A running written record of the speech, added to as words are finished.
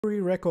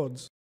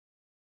records.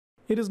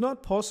 It is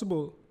not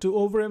possible to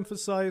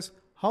overemphasize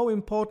how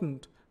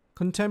important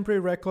contemporary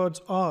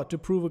records are to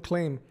prove a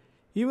claim.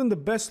 Even the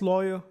best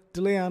lawyer,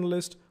 delay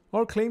analyst,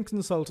 or claim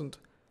consultant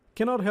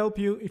cannot help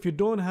you if you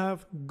don't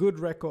have good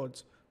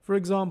records. For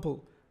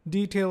example,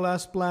 detailed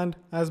as-planned,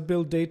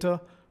 as-built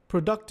data,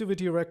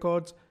 productivity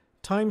records,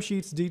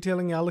 timesheets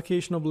detailing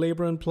allocation of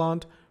labor and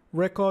plant,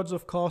 records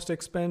of cost,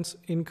 expense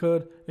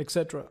incurred,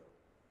 etc.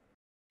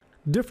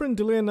 Different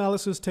delay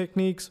analysis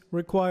techniques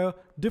require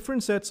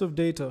different sets of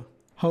data.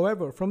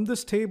 However, from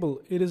this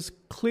table, it is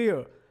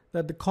clear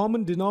that the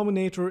common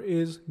denominator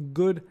is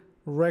good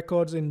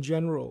records in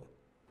general.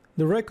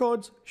 The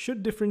records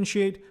should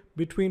differentiate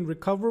between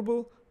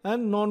recoverable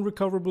and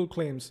non-recoverable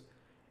claims.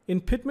 In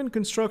Pittman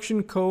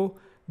Construction Co.,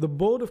 the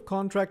Board of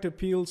Contract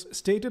Appeals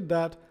stated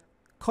that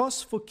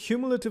costs for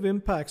cumulative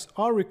impacts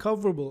are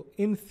recoverable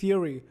in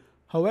theory.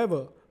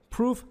 However,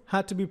 proof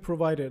had to be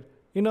provided.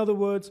 In other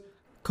words,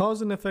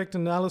 cause and effect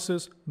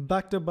analysis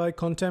backed up by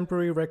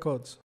contemporary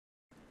records.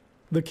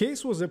 The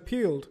case was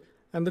appealed,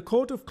 and the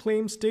Court of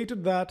Claims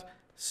stated that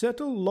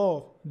settled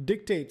law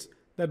dictates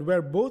that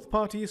where both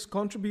parties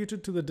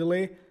contributed to the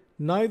delay,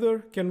 neither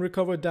can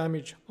recover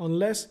damage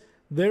unless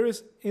there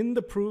is in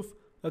the proof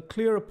a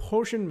clear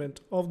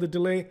apportionment of the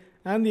delay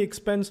and the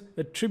expense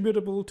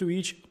attributable to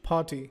each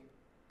party.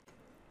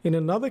 In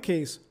another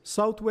case,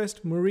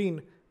 Southwest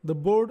Marine, the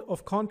Board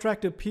of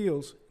Contract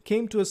Appeals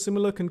came to a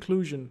similar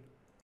conclusion.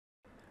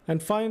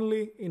 And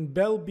finally, in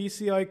Bell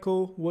BCI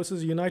Co.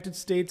 versus United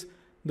States,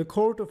 the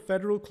Court of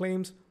Federal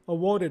Claims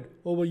awarded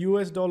over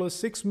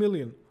 $6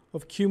 million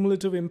of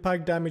cumulative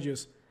impact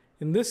damages.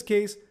 In this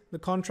case, the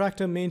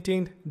contractor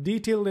maintained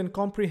detailed and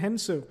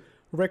comprehensive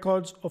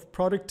records of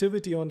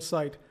productivity on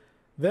site.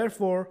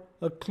 Therefore,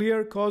 a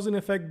clear cause and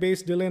effect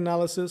based delay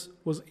analysis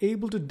was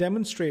able to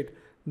demonstrate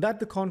that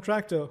the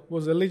contractor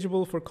was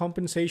eligible for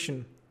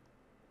compensation.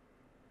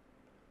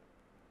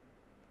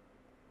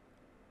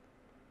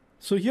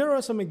 So here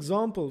are some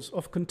examples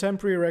of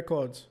contemporary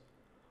records.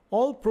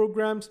 All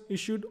programs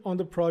issued on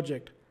the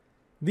project.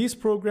 These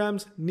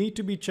programs need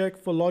to be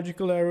checked for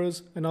logical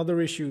errors and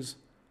other issues.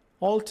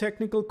 All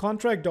technical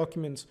contract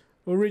documents,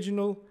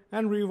 original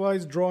and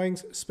revised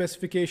drawings,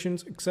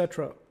 specifications,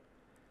 etc.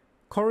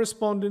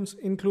 Correspondence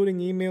including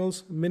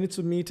emails, minutes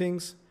of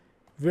meetings,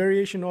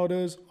 variation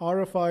orders,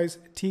 RFIs,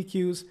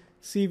 TQs,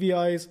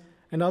 CVIs,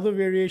 and other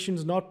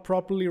variations not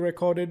properly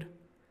recorded.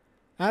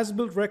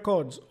 As-built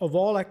records of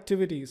all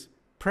activities,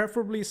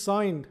 preferably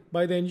signed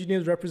by the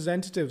engineer's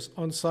representatives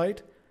on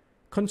site,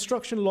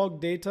 construction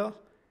log data,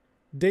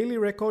 daily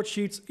record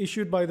sheets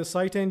issued by the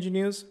site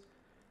engineers,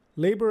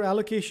 labor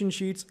allocation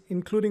sheets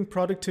including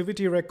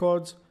productivity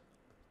records,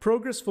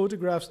 progress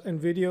photographs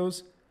and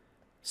videos,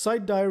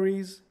 site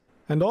diaries,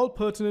 and all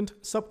pertinent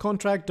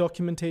subcontract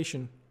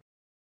documentation.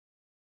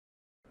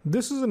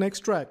 This is an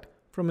extract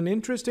from an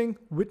interesting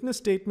witness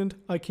statement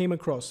I came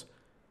across.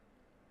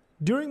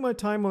 During my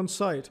time on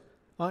site,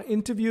 I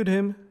interviewed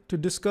him to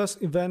discuss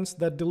events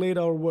that delayed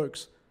our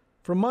works.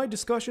 From my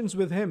discussions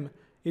with him,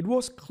 it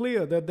was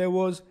clear that there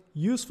was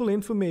useful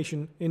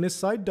information in his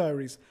site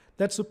diaries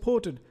that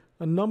supported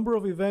a number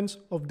of events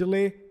of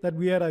delay that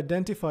we had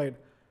identified.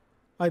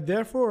 I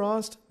therefore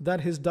asked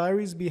that his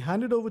diaries be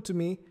handed over to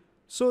me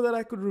so that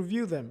I could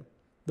review them.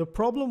 The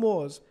problem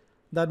was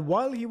that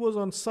while he was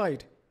on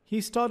site, he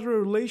started a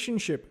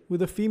relationship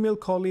with a female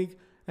colleague,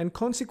 and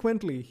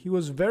consequently, he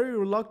was very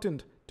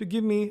reluctant to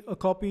give me a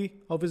copy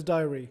of his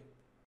diary.